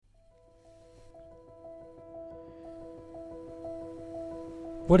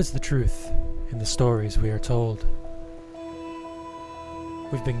What is the truth in the stories we are told?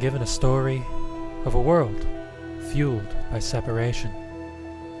 We've been given a story of a world fueled by separation.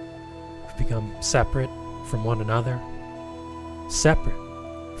 We've become separate from one another,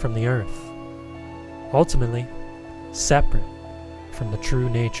 separate from the earth, ultimately separate from the true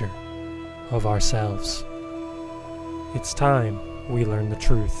nature of ourselves. It's time we learn the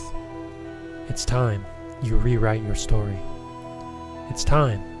truth. It's time you rewrite your story. It's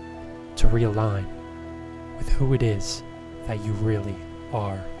time to realign with who it is that you really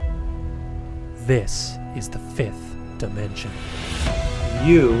are. This is the fifth dimension.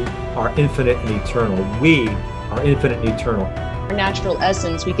 You are infinite and eternal. We are infinite and eternal. Our natural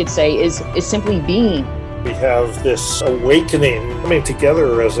essence, we could say, is simply being. We have this awakening coming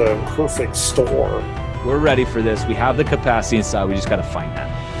together as a perfect storm. We're ready for this. We have the capacity inside. We just got to find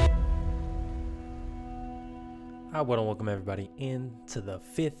that. I want to welcome everybody into the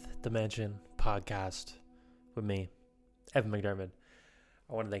Fifth Dimension podcast with me, Evan McDermott.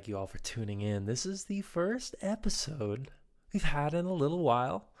 I want to thank you all for tuning in. This is the first episode we've had in a little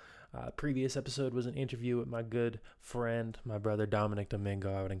while. Previous episode was an interview with my good friend, my brother Dominic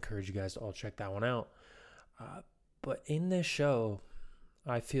Domingo. I would encourage you guys to all check that one out. But in this show,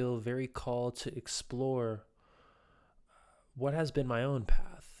 I feel very called to explore what has been my own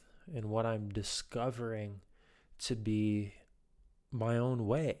path and what I'm discovering to be my own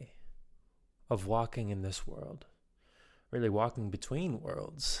way of walking in this world. Really walking between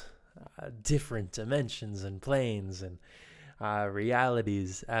worlds, different dimensions and planes and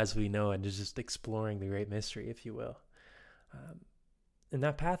realities as we know, and just exploring the great mystery, if you will. And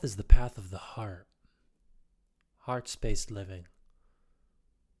that path is the path of the heart. Heart-spaced living.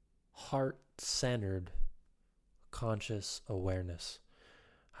 Heart-centered conscious awareness.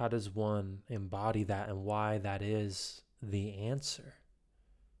 How does one embody that, and why that is the answer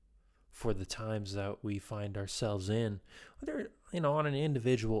for the times that we find ourselves in, whether, on an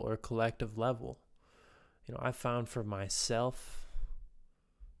individual or collective level. I found for myself,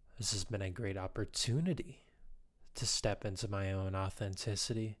 this has been a great opportunity to step into my own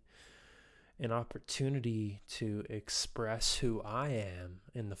authenticity, an opportunity to express who I am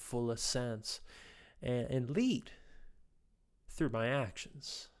in the fullest sense and lead through my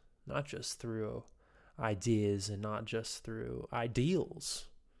actions, not just through ideas and not just through ideals,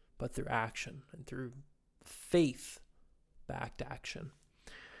 but through action and through faith-backed action.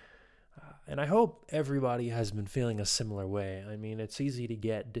 And I hope everybody has been feeling a similar way. I mean, it's easy to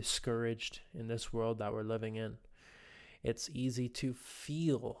get discouraged in this world that we're living in. It's easy to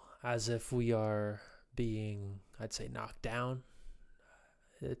feel as if we are being, I'd say, knocked down.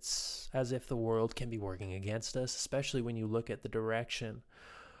 It's as if the world can be working against us, especially when you look at the direction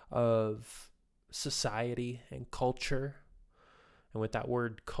of society and culture. And with that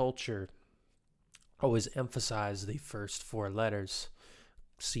word culture, always emphasize the first four letters,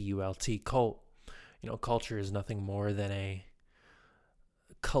 C-U-L-T, cult. Culture is nothing more than a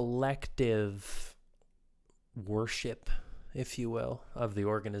collective worship, if you will, of the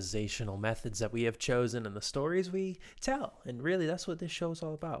organizational methods that we have chosen and the stories we tell. And really, that's what this show is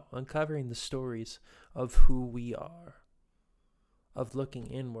all about, uncovering the stories of who we are, of looking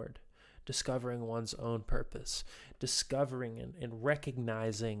inward, discovering one's own purpose, discovering and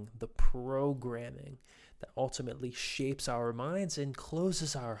recognizing the programming that ultimately shapes our minds and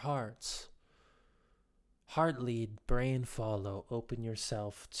closes our hearts. Heart lead, brain follow, open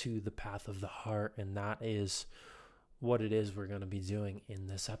yourself to the path of the heart, and that is what it is we're going to be doing in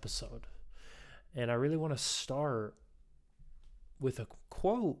this episode. And I really want to start with a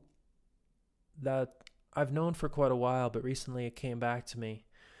quote that I've known for quite a while, but recently it came back to me.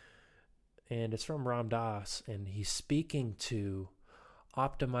 And it's from Ram Dass, and he's speaking to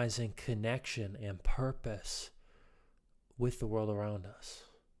optimizing connection and purpose with the world around us.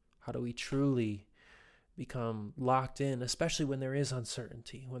 How do we truly become locked in, especially when there is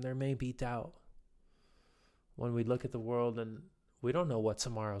uncertainty, when there may be doubt, when we look at the world and we don't know what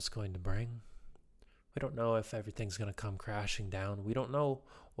tomorrow's going to bring. We don't know if everything's going to come crashing down. We don't know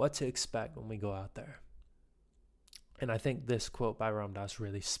what to expect when we go out there. And I think this quote by Ram Dass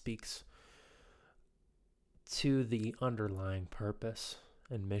really speaks to the underlying purpose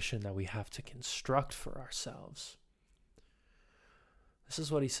and mission that we have to construct for ourselves. This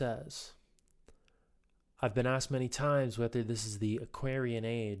is what he says. I've been asked many times whether this is the Aquarian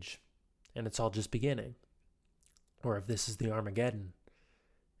age and it's all just beginning, or if this is the Armageddon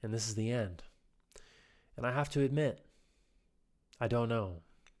and this is the end. And I have to admit, I don't know.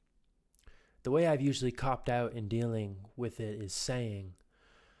 The way I've usually copped out in dealing with it is saying,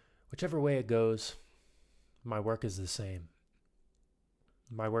 whichever way it goes, my work is the same.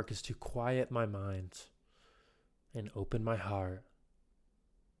 My work is to quiet my mind and open my heart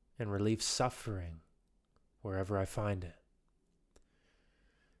and relieve suffering wherever I find it.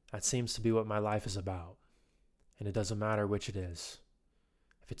 That seems to be what my life is about. And it doesn't matter which it is.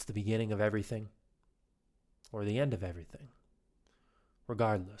 If it's the beginning of everything or the end of everything.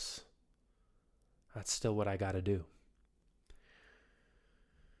 Regardless, that's still what I got to do.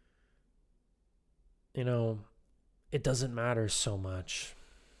 You know, it doesn't matter so much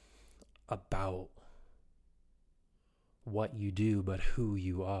about what you do, but who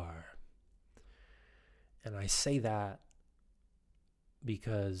you are. And I say that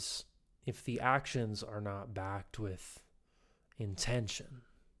because if the actions are not backed with intention,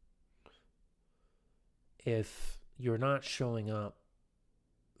 if you're not showing up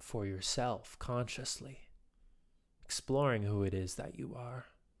for yourself consciously, exploring who it is that you are,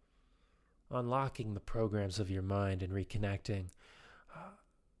 unlocking the programs of your mind and reconnecting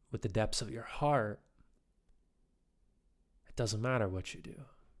with the depths of your heart, it doesn't matter what you do.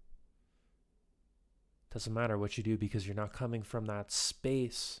 It doesn't matter what you do because you're not coming from that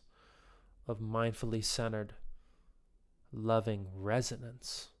space of mindfully centered, loving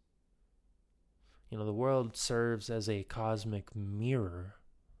resonance. You know, the world serves as a cosmic mirror.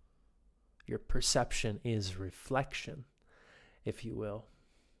 Your perception is reflection, if you will.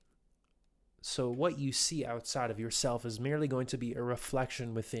 So what you see outside of yourself is merely going to be a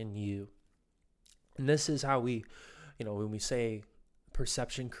reflection within you. And this is how we, when we say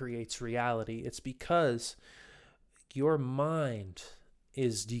perception creates reality, it's because your mind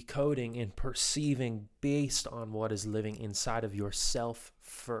is decoding and perceiving based on what is living inside of yourself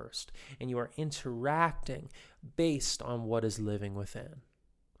first. And you are interacting based on what is living within,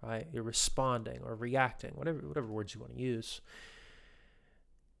 right? You're responding or reacting, whatever words you want to use.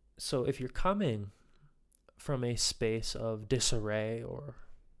 So if you're coming from a space of disarray or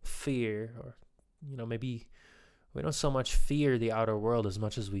fear, or, maybe we don't so much fear the outer world as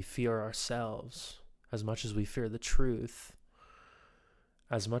much as we fear ourselves, as much as we fear the truth,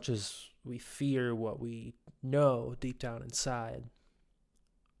 as much as we fear what we know deep down inside.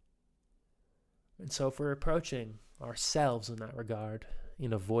 And so if we're approaching ourselves in that regard,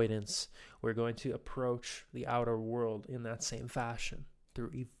 in avoidance, we're going to approach the outer world in that same fashion,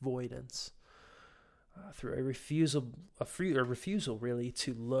 through avoidance, through a refusal really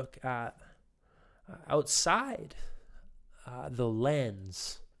to look at outside the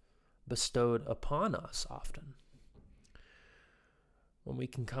lens bestowed upon us often. When we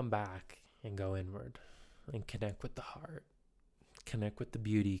can come back and go inward and connect with the heart, connect with the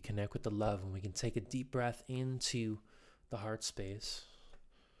beauty, connect with the love, and we can take a deep breath into the heart space,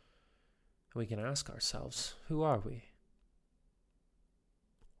 and we can ask ourselves, who are we?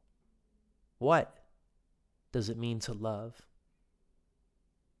 What does it mean to love?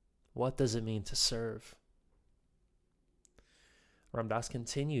 What does it mean to serve? Ram Dass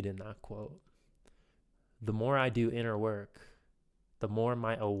continued in that quote, the more I do inner work, the more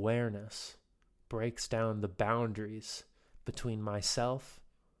my awareness breaks down the boundaries between myself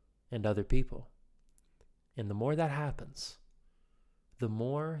and other people. And the more that happens, the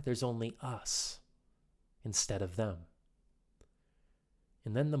more there's only us instead of them.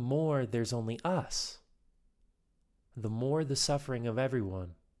 And then the more there's only us, the more the suffering of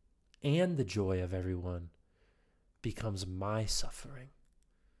everyone and the joy of everyone becomes my suffering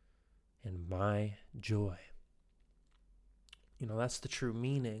and my joy. That's the true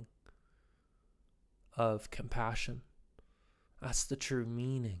meaning of compassion. That's the true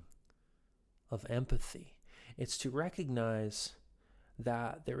meaning of empathy. It's to recognize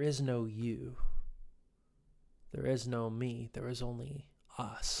that there is no you. There is no me. There is only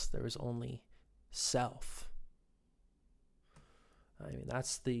us. There is only self.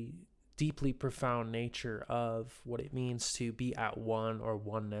 That's the deeply profound nature of what it means to be at one or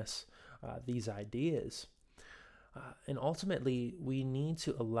oneness, these ideas. And ultimately, we need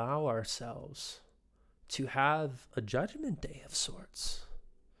to allow ourselves to have a judgment day of sorts,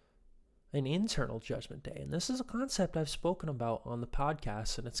 an internal judgment day. And this is a concept I've spoken about on the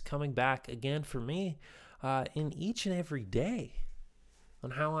podcast, and it's coming back again for me in each and every day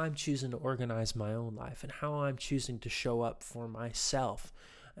on how I'm choosing to organize my own life and how I'm choosing to show up for myself.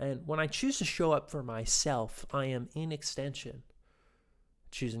 And when I choose to show up for myself, I am in extension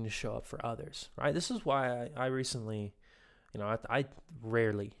choosing to show up for others, right? This is why I recently, I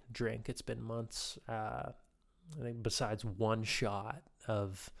rarely drink. It's been months, I think, besides one shot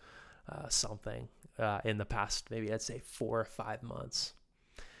of something in the past, maybe I'd say 4 or 5 months.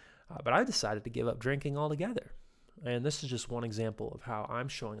 But I decided to give up drinking altogether. And this is just one example of how I'm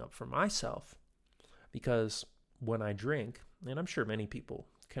showing up for myself. Because when I drink, And I'm sure many people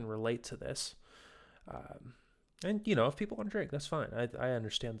can relate to this. And, if people want to drink, that's fine. I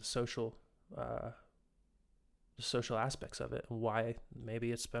understand the social aspects of it, and why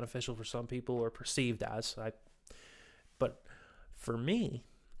maybe it's beneficial for some people or perceived as. But for me,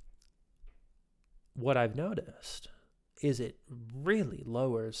 what I've noticed is it really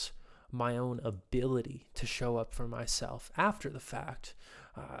lowers my own ability to show up for myself after the fact,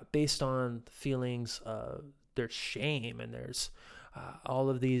 based on feelings. There's shame, and there's all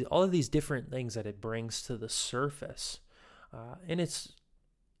of these different things that it brings to the surface, and it's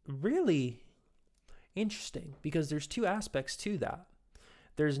really interesting because there's two aspects to that.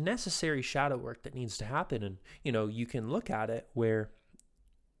 There's necessary shadow work that needs to happen, and you can look at it where,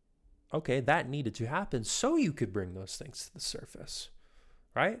 okay, that needed to happen so you could bring those things to the surface,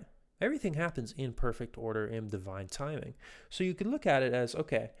 right? Everything happens in perfect order, in divine timing. So you can look at it as,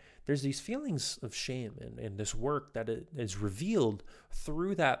 okay, there's these feelings of shame and this work that is revealed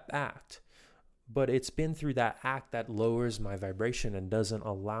through that act, but it's been through that act that lowers my vibration and doesn't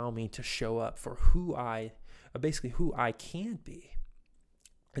allow me to show up for who I can be.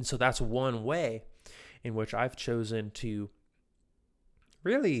 And so that's one way in which I've chosen to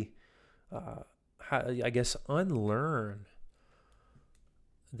really, unlearn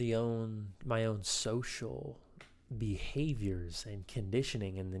my own social behaviors and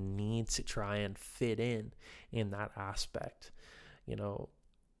conditioning and the need to try and fit in that aspect.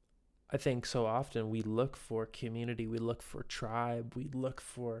 I think so often we look for community, we look for tribe, we look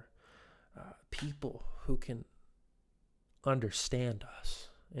for people who can understand us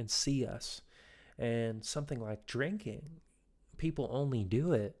and see us. And something like drinking, people only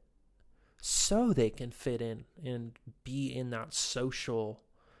do it so they can fit in and be in that social,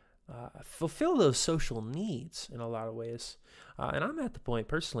 fulfill those social needs in a lot of ways. And I'm at the point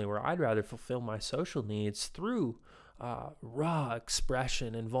personally where I'd rather fulfill my social needs through raw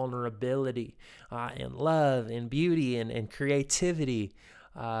expression and vulnerability, and love and beauty and creativity,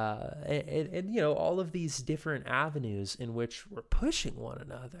 and all of these different avenues in which we're pushing one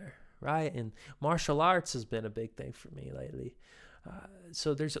another, right? And martial arts has been a big thing for me lately.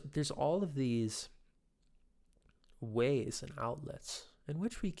 So there's all of these ways and outlets in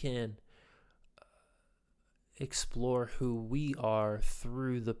which we can explore who we are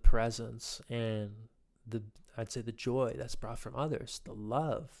through the presence and the joy that's brought from others, the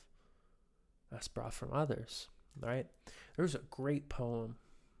love that's brought from others, right? There's a great poem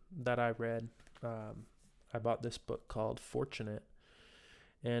that I read. I bought this book called Fortunate,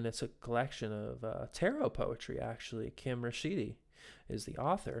 and it's a collection of tarot poetry, actually. Kim Rashidi is the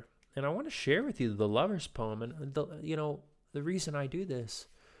author. And I want to share with you the Lover's poem. And, the reason I do this,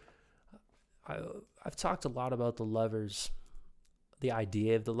 I've talked a lot about the lovers, the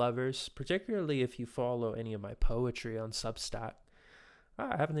idea of the lovers, particularly if you follow any of my poetry on Substack.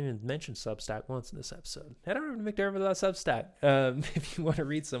 I haven't even mentioned Substack once in this episode. Head over to McDermott.substack if you want to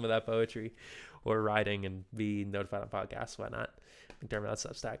read some of that poetry or writing and be notified on podcasts. Why not?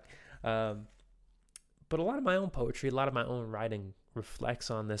 McDermott.substack. But a lot of my own poetry, a lot of my own writing reflects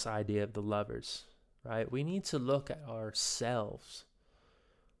on this idea of the lovers, right? We need to look at ourselves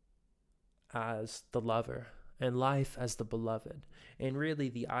as the lover and life as the beloved. And really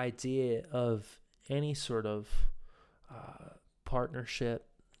the idea of any sort of partnership,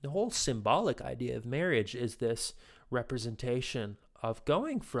 the whole symbolic idea of marriage is this representation of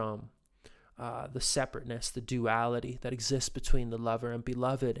going from the separateness, the duality that exists between the lover and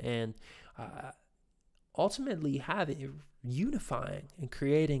beloved, and ultimately unifying and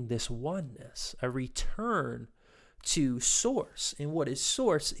creating this oneness, a return to source. And what is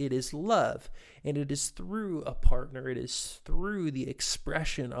source? It is love. And it is through a partner, it is through the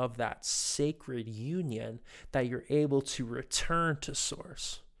expression of that sacred union that you're able to return to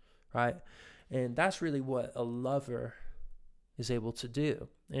sourse, right? And that's really what a lover is able to do.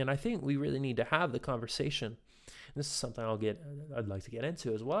 And I think we really need to have the conversation. And this is something I'd like to get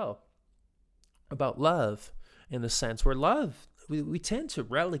into as well, about love, in the sense where love, we tend to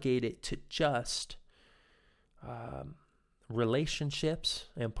relegate it to just relationships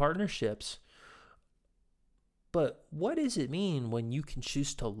and partnerships. But what does it mean when you can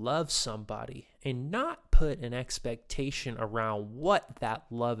choose to love somebody and not put an expectation around what that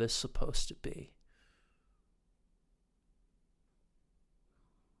love is supposed to be?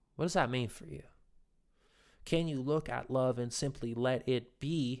 What does that mean for you? Can you look at love and simply let it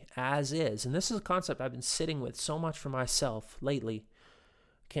be as is? And this is a concept I've been sitting with so much for myself lately.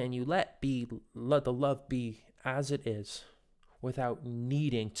 Can you let the love be as it is without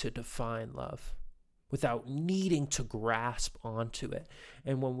needing to define love, without needing to grasp onto it?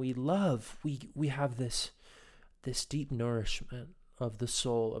 And when we love, we have this this deep nourishment of the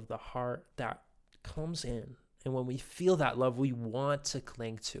soul, of the heart that comes in. And when we feel that love, we want to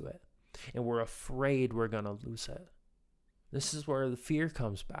cling to it. And we're afraid we're going to lose it. This is where the fear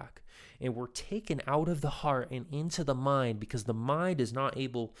comes back. And we're taken out of the heart and into the mind because the mind is not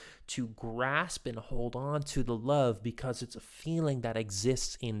able to grasp and hold on to the love because it's a feeling that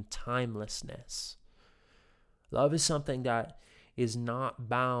exists in timelessness. Love is something that is not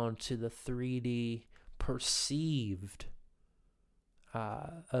bound to the 3D perceived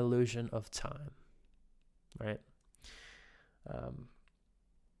illusion of time, right?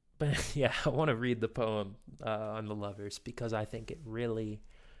 But yeah, I want to read the poem on the lovers because I think it really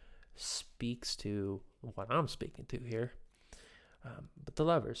speaks to what I'm speaking to here. But the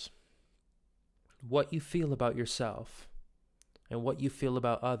lovers, what you feel about yourself and what you feel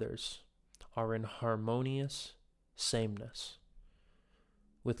about others are in harmonious sameness.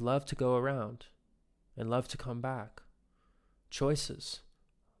 With love to go around and love to come back, choices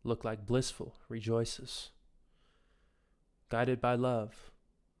look like blissful rejoices. Guided by love,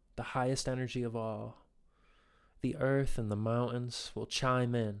 the highest energy of all, the earth and the mountains will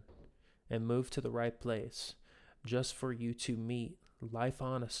chime in and move to the right place just for you to meet life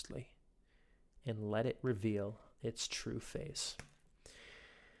honestly and let it reveal its true face.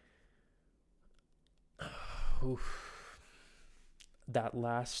 Oof. That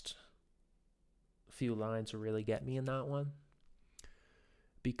last few lines really get me in that one,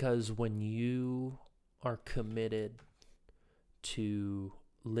 because when you are committed to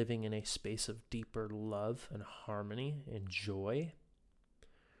living in a space of deeper love and harmony and joy,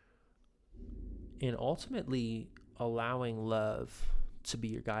 and ultimately allowing love to be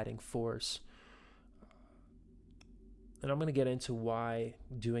your guiding force. And I'm going to get into why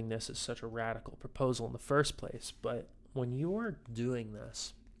doing this is such a radical proposal in the first place, but when you're doing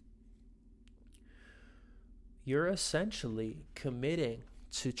this, you're essentially committing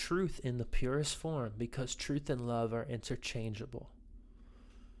to truth in the purest form, because truth and love are interchangeable.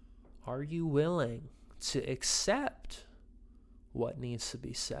 Are you willing to accept what needs to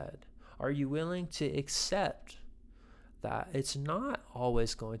be said? Are you willing to accept that it's not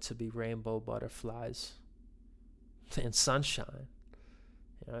always going to be rainbow butterflies and sunshine?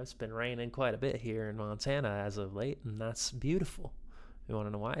 You know, it's been raining quite a bit here in Montana as of late, and that's beautiful. You want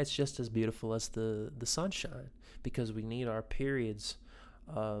to know why? It's just as beautiful as the sunshine, because we need our periods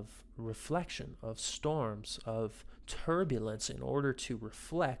of reflection, of storms, of turbulence in order to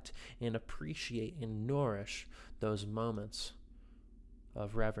reflect and appreciate and nourish those moments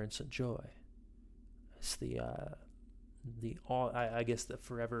of reverence and joy. It's the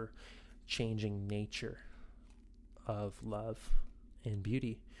forever changing nature of love and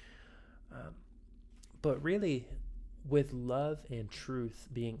beauty. But really, with love and truth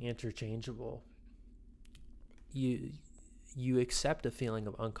being interchangeable, you accept a feeling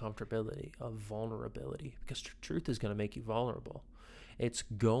of uncomfortability, of vulnerability, because truth is going to make you vulnerable. It's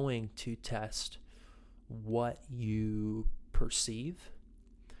going to test what you perceive,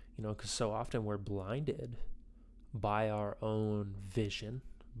 because so often we're blinded by our own vision,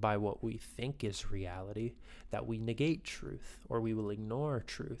 by what we think is reality, that we negate truth, or we will ignore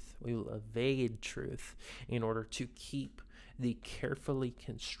truth. We will evade truth in order to keep the carefully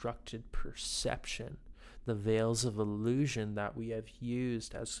constructed perception, the veils of illusion that we have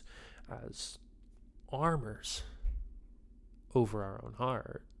used as armors over our own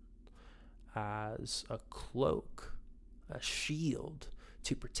heart, as a cloak, a shield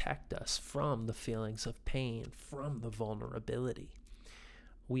to protect us from the feelings of pain, from the vulnerability.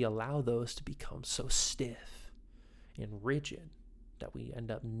 We allow those to become so stiff and rigid that we end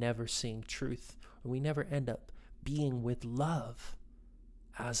up never seeing truth, or we never end up being with love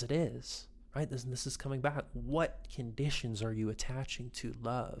as it is, right? This is coming back. What conditions are you attaching to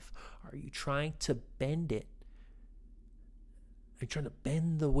love? Are you trying to bend it? Are you trying to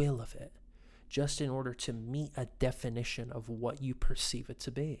bend the will of it just in order to meet a definition of what you perceive it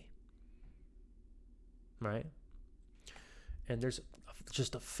to be, right? And there's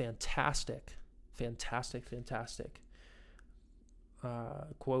just a fantastic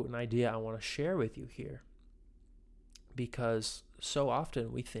quote and idea I want to share with you here, because so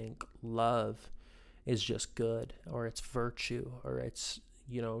often we think love is just good, or it's virtue, or it's,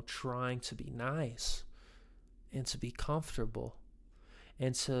 trying to be nice and to be comfortable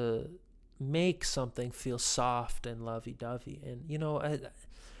and to make something feel soft and lovey-dovey. And,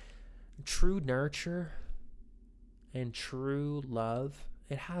 true nurture and true love,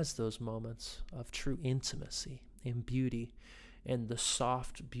 it has those moments of true intimacy and beauty and the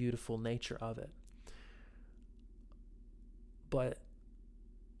soft, beautiful nature of it. But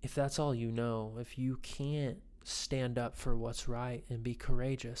if that's all you know, if you can't stand up for what's right and be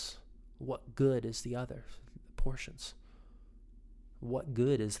courageous. What good is the other portions? What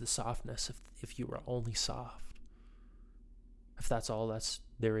good is the softness if you are only soft? If that's all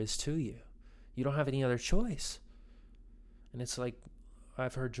there is to you. You don't have any other choice. And it's like,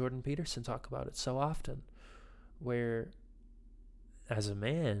 I've heard Jordan Peterson talk about it so often, where as a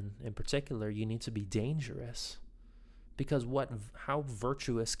man in particular, you need to be dangerous. Because how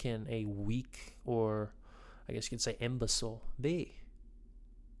virtuous can a weak, or I guess you could say imbecile, be?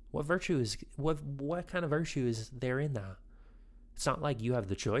 What kind of virtue is there in that? It's not like you have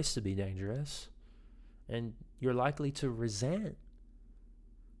the choice to be dangerous, and you're likely to resent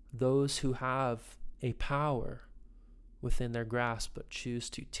those who have a power within their grasp but choose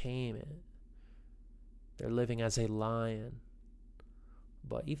to tame it. They're living as a lion,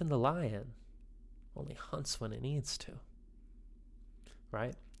 but even the lion only hunts when it needs to,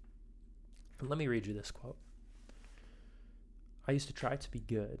 right? And let me read you this quote. I used to try to be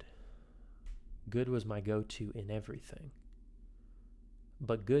good. Good was my go-to in everything.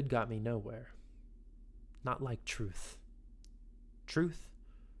 But good got me nowhere. Not like truth. Truth,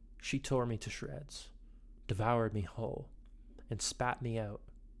 she tore me to shreds, devoured me whole, and spat me out,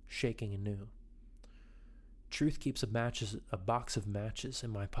 shaking anew. Truth keeps a box of matches in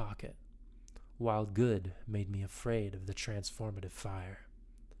my pocket, while good made me afraid of the transformative fire.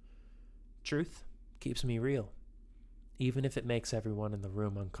 Truth keeps me real, even if it makes everyone in the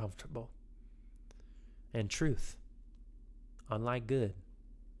room uncomfortable. And truth, unlike good,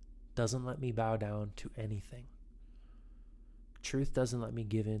 doesn't let me bow down to anything. Truth doesn't let me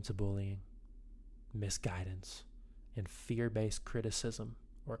give in to bullying, misguidance, and fear-based criticism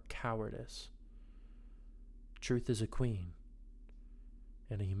or cowardice. Truth is a queen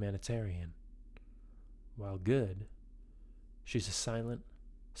and a humanitarian, while good, she's a silent,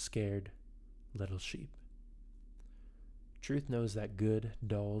 scared little sheep. Truth knows that good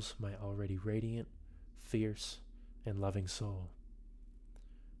dulls my already radiant, fierce, and loving soul.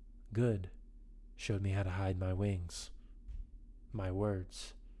 Good showed me how to hide my wings, my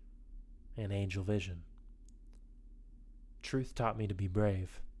words, and angel vision. Truth taught me to be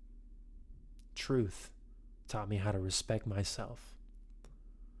brave. Truth taught me how to respect myself.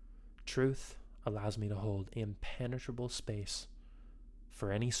 Truth allows me to hold impenetrable space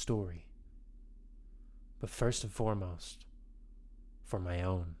for any story, but first and foremost, for my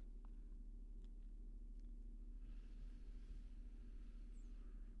own.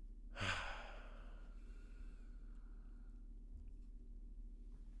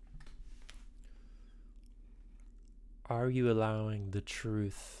 Are you allowing the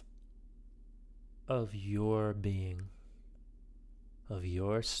truth of your being, of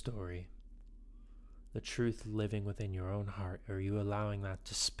your story, the truth living within your own heart, are you allowing that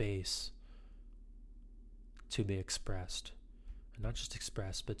to space to be expressed? And not just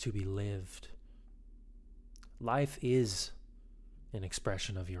expressed, but to be lived. Life is an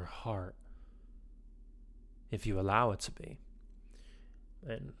expression of your heart, if you allow it to be.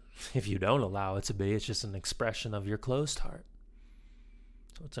 And if you don't allow it to be, it's just an expression of your closed heart.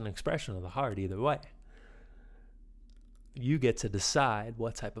 So it's an expression of the heart either way. You get to decide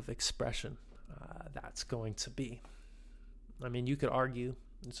what type of expression that's going to be. I mean, you could argue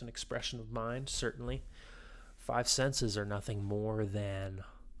it's an expression of mind, certainly. 5 senses are nothing more than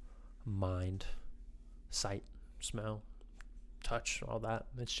mind, sight, smell, touch, all that.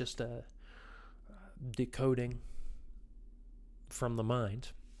 It's just a decoding from the mind.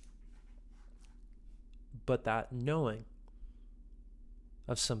 But that knowing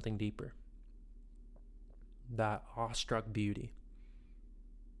of something deeper, that awestruck beauty,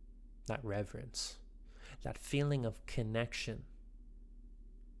 that reverence, that feeling of connection,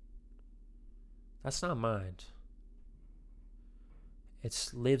 that's not mind. It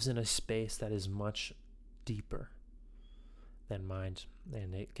lives in a space that is much deeper than mind,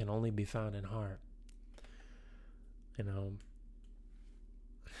 and it can only be found in heart. You know,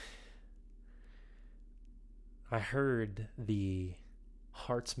 I heard the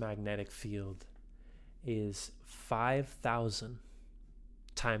heart's magnetic field is 5,000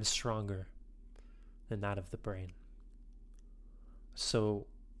 times stronger than that of the brain. So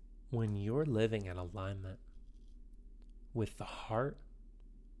when you're living in alignment with the heart,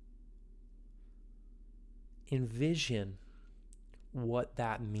 envision what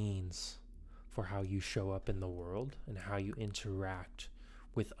that means for how you show up in the world and how you interact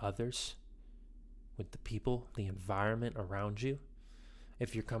with others, with the people, the environment around you.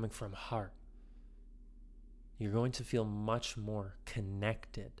 If you're coming from heart, you're going to feel much more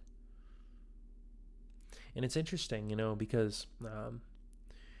connected. And it's interesting, because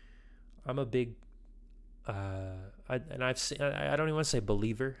I'm a big I don't even want to say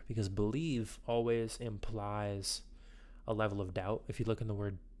believer, because believe always implies a level of doubt. If you look in the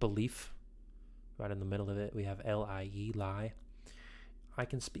word belief, right in the middle of it, we have L-I-E, lie. I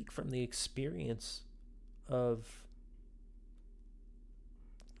can speak from the experience of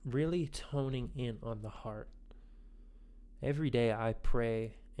really toning in on the heart. Every day I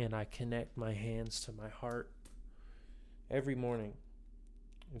pray and I connect my hands to my heart. Every morning,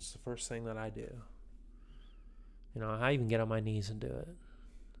 it's the first thing that I do. I even get on my knees and do it.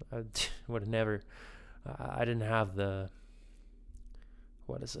 I would have never, I didn't have the,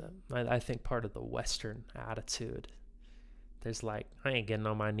 what is it? I think part of the Western attitude, there's I ain't getting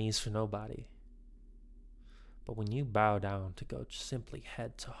on my knees for nobody. But when you bow down to go simply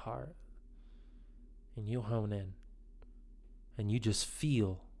head to heart, and you hone in, and you just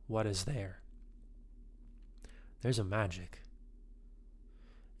feel what is there, there's a magic.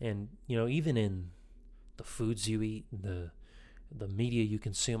 And, even in the foods you eat, the media you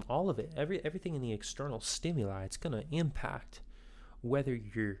consume, all of it, everything in the external stimuli, it's going to impact whether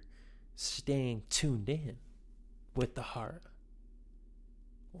you're staying tuned in with the heart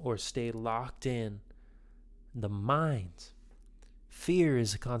or stay locked in the mind. Fear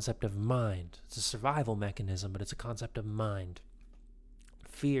is a concept of mind. It's a survival mechanism, but it's a concept of mind.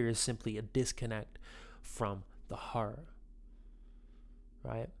 Fear is simply a disconnect from the heart,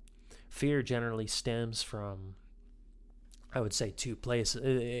 right? Fear generally stems from, I would say, two places.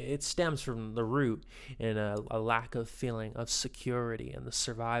 It stems from the root in a lack of feeling of security, and the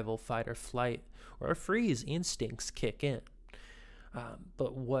survival, fight or flight, or freeze instincts kick in.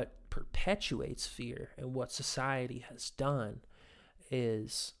 But what perpetuates fear, and what society has done,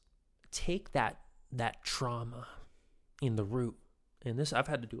 is take that trauma in the root. And this, I've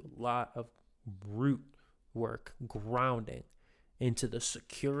had to do a lot of root work, grounding into the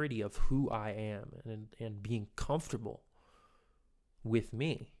security of who I am, and being comfortable with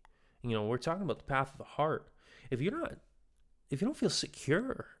me. We're talking about the path of the heart. If you don't feel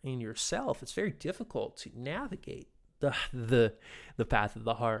secure in yourself, it's very difficult to navigate the path of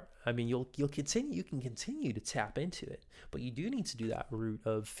the heart. I mean, you can continue to tap into it, but you do need to do that root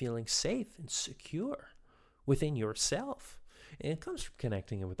of feeling safe and secure within yourself. And it comes from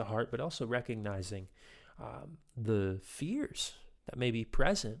connecting it with the heart, but also recognizing the fears that may be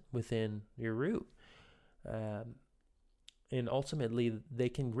present within your root. And ultimately, they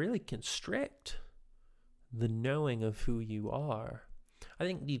can really constrict the knowing of who you are. I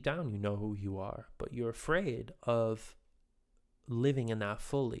think deep down you know who you are, but you're afraid of living in that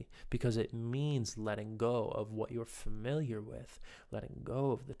fully, because it means letting go of what you're familiar with, letting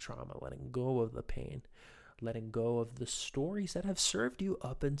go of the trauma, letting go of the pain, letting go of the stories that have served you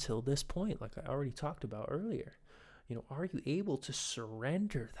up until this point, like I already talked about earlier. Are you able to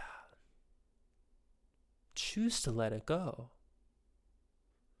surrender that? Choose to let it go.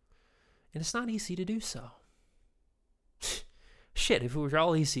 And it's not easy to do so. Shit, if it was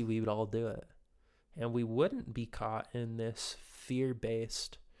all easy, we would all do it. And we wouldn't be caught in this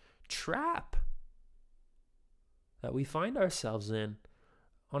fear-based trap that we find ourselves in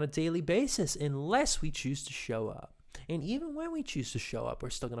on a daily basis, unless we choose to show up. And even when we choose to show up, we're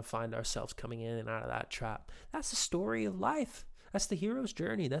still going to find ourselves coming in and out of that trap. That's the story of life. That's the hero's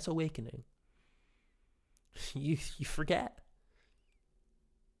journey. That's awakening. You forget.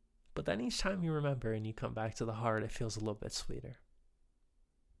 But then each time you remember and you come back to the heart, it feels a little bit sweeter.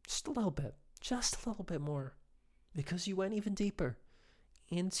 Just a little bit. Just a little bit more. Because you went even deeper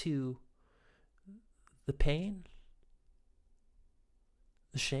into the pain,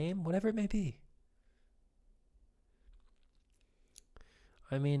 the shame, whatever it may be.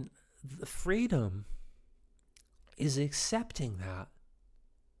 I mean, the freedom is accepting that.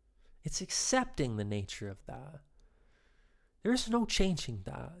 It's accepting the nature of that. There's no changing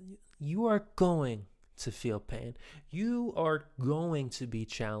that. You are going to feel pain. You are going to be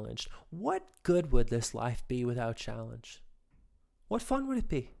challenged. What good would this life be without challenge? What fun would it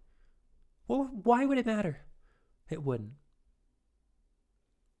be? Well, why would it matter? It wouldn't.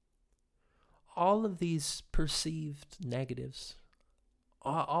 All of these perceived negatives,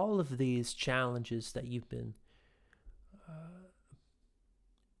 all of these challenges that you've been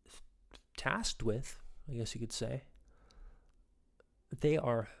tasked with, I guess you could say, they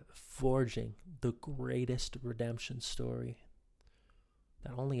are forging the greatest redemption story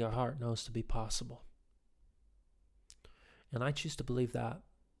that only your heart knows to be possible. And I choose to believe that.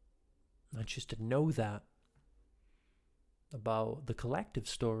 I choose to know that about the collective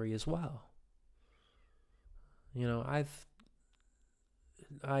story as well.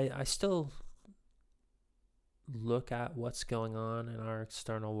 I still look at what's going on in our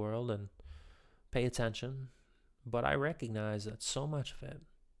external world and pay attention, but I recognize that so much of it,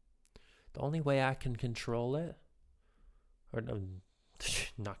 the only way I can control it, or no,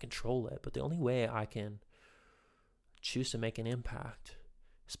 not control it, but the only way I can choose to make an impact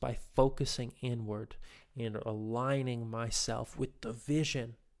is by focusing inward and aligning myself with the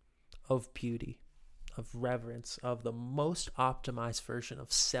vision of beauty, of reverence, of the most optimized version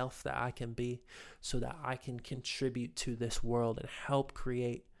of self that I can be, so that I can contribute to this world and help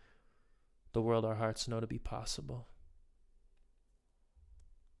create the world our hearts know to be possible.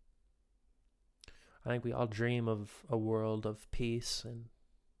 I think we all dream of a world of peace and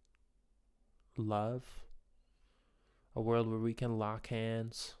love, a world where we can lock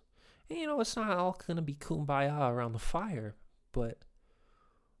hands. And it's not all going to be kumbaya around the fire, but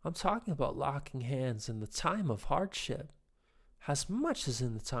I'm talking about locking hands in the time of hardship as much as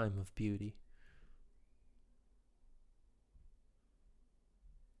in the time of beauty.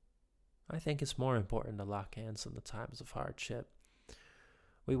 I think it's more important to lock hands in the times of hardship.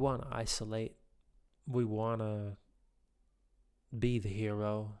 We want to isolate. We want to be the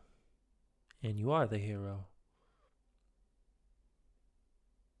hero. And you are the hero.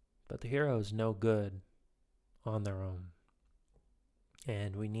 But the hero is no good on their own.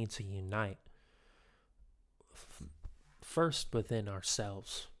 And we need to unite first within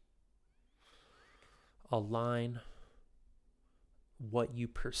ourselves. Align what you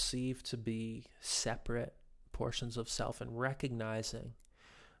perceive to be separate portions of self and recognizing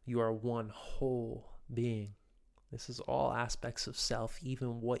you are one whole being. This is all aspects of self,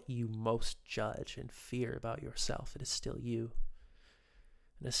 even what you most judge and fear about yourself. It is still you.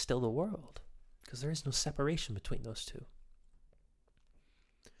 And it's still the world, because there is no separation between those two.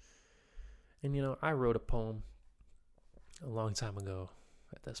 And I wrote a poem a long time ago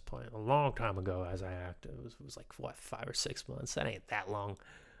at this point. A long time ago as I acted. It was like, 5 or 6 months? That ain't that long.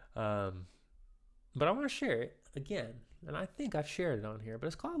 But I want to share it again. And I think I've shared it on here. But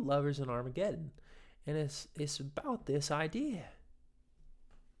it's called Lovers in Armageddon. And it's about this idea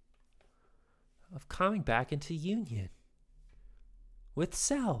of coming back into union with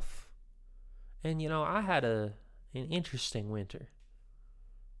self. And I had an interesting winter.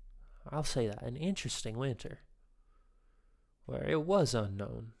 I'll say that, an interesting winter, where it was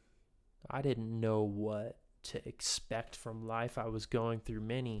unknown. I didn't know what to expect from life. I was going through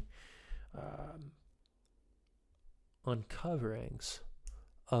many uncoverings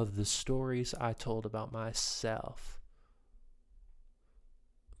of the stories I told about myself.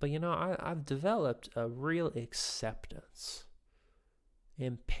 But I've developed a real acceptance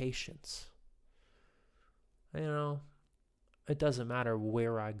and patience. It doesn't matter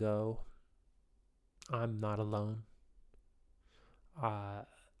where I go, I'm not alone. And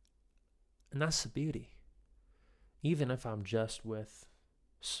that's the beauty. Even if I'm just with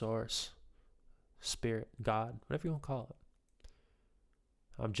Source, Spirit, God, whatever you want to call it.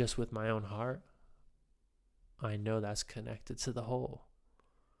 I'm just with my own heart. I know that's connected to the whole.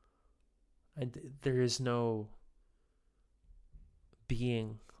 And there is no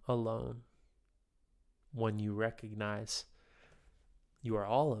being alone when you recognize you are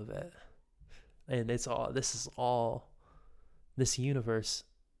all of it. And this universe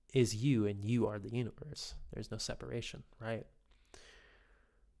is you, and you are the universe. There's no separation, right?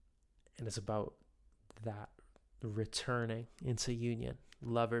 And it's about that returning into union.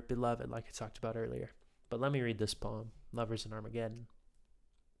 Lover, beloved, like I talked about earlier. But let me read this poem, Lovers in Armageddon.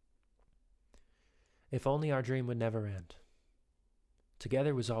 If only our dream would never end.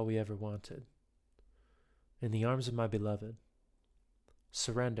 Together was all we ever wanted. In the arms of my beloved,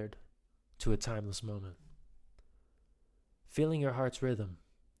 surrendered to a timeless moment. Feeling your heart's rhythm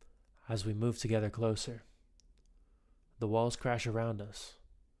as we move together closer. The walls crash around us,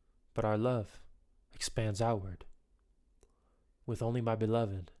 but our love expands outward. With only my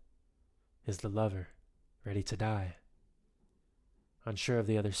beloved is the lover ready to die. Unsure of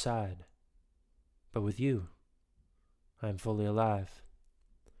the other side, but with you, I am fully alive.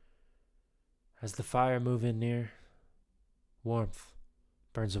 As the fire moves in near, warmth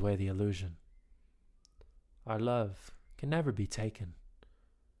burns away the illusion. Our love can never be taken.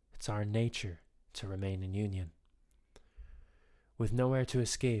 It's our nature to remain in union. With nowhere to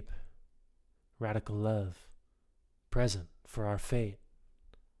escape, radical love, present for our fate.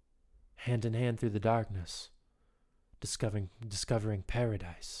 Hand in hand through the darkness, discovering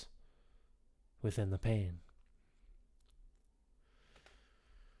paradise within the pain.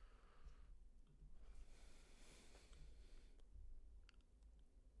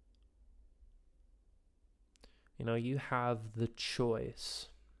 You have the choice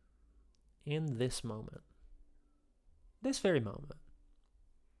in this moment, this very moment,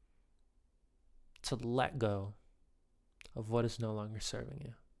 to let go of what is no longer serving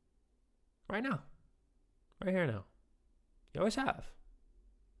you. Right now. Right here now. You always have.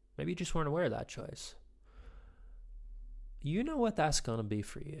 Maybe you just weren't aware of that choice. You know what that's going to be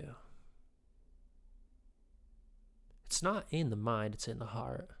for you. It's not in the mind, it's in the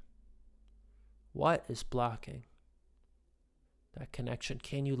heart. What is blocking that connection?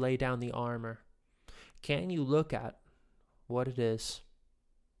 Can you lay down the armor? Can you look at what it is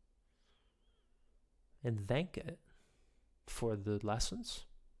and thank it for the lessons,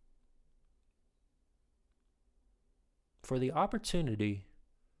 for the opportunity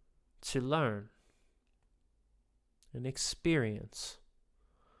to learn and experience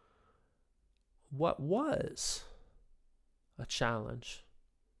what was a challenge,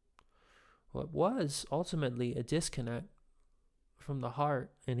 what was ultimately a disconnect from the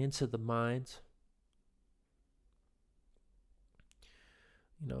heart and into the mind,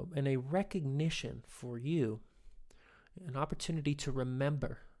 and a recognition for you, an opportunity to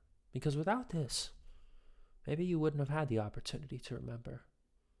remember, because without this, maybe you wouldn't have had the opportunity to remember.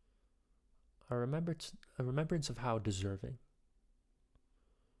 A remembrance of how deserving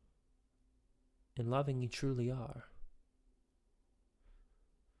and loving you truly are.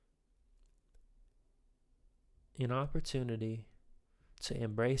 An opportunity to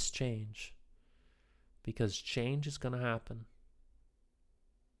embrace change, because change is going to happen,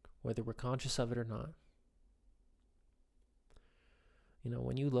 whether we're conscious of it or not.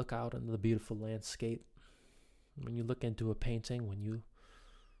 When you look out into the beautiful landscape, when you look into a painting, when you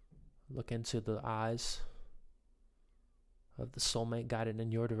look into the eyes of the soulmate guided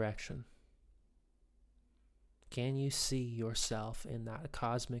in your direction, can you see yourself in that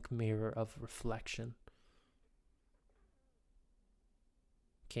cosmic mirror of reflection?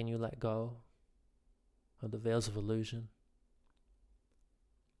 Can you let go of the veils of illusion?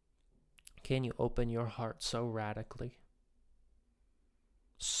 Can you open your heart so radically,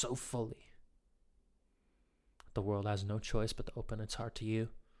 so fully, the world has no choice but to open its heart to you?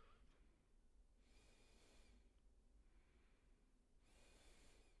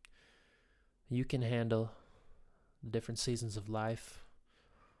 You can handle the different seasons of life.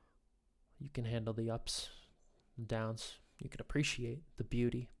 You can handle the ups and downs. You can appreciate the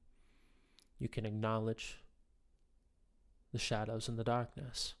beauty. You can acknowledge the shadows and the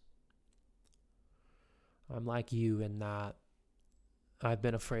darkness. I'm like you in that I've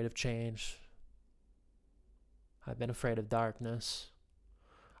been afraid of change. I've been afraid of darkness.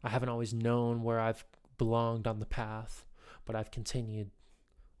 I haven't always known where I've belonged on the path, but I've continued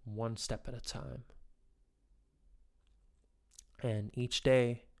one step at a time. And each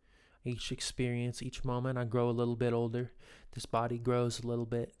day, each experience, each moment, I grow a little bit older. This body grows a little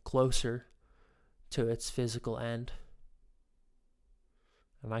bit closer to its physical end.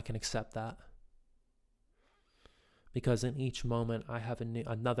 And I can accept that. Because in each moment, I have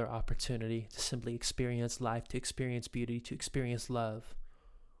another opportunity to simply experience life, to experience beauty, to experience love.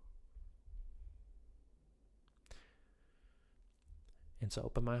 And to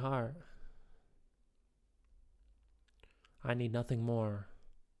open my heart. I need nothing more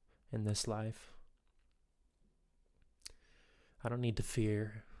in this life. I don't need to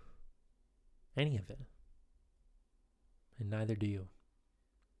fear any of it. And neither do you.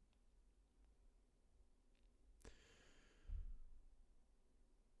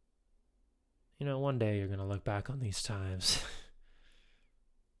 One day you're going to look back on these times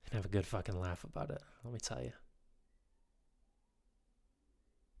and have a good fucking laugh about it. Let me tell you.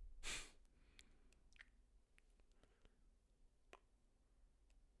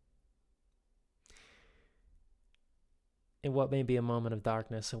 In what may be a moment of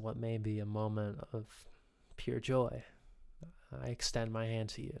darkness and what may be a moment of pure joy, I extend my hand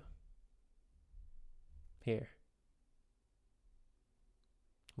to you. Here.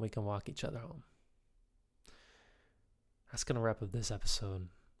 We can walk each other home. That's going to wrap up this episode.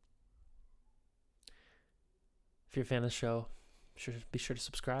 If you're a fan of the show, be sure to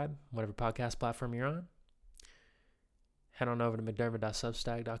subscribe, whatever podcast platform you're on. Head on over to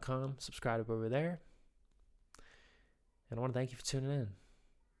mcdermott.substack.com, subscribe over there. And I want to thank you for tuning in.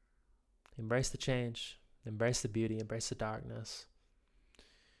 Embrace the change, embrace the beauty, embrace the darkness,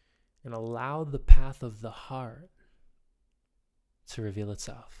 and allow the path of the heart to reveal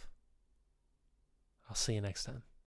itself. I'll see you next time.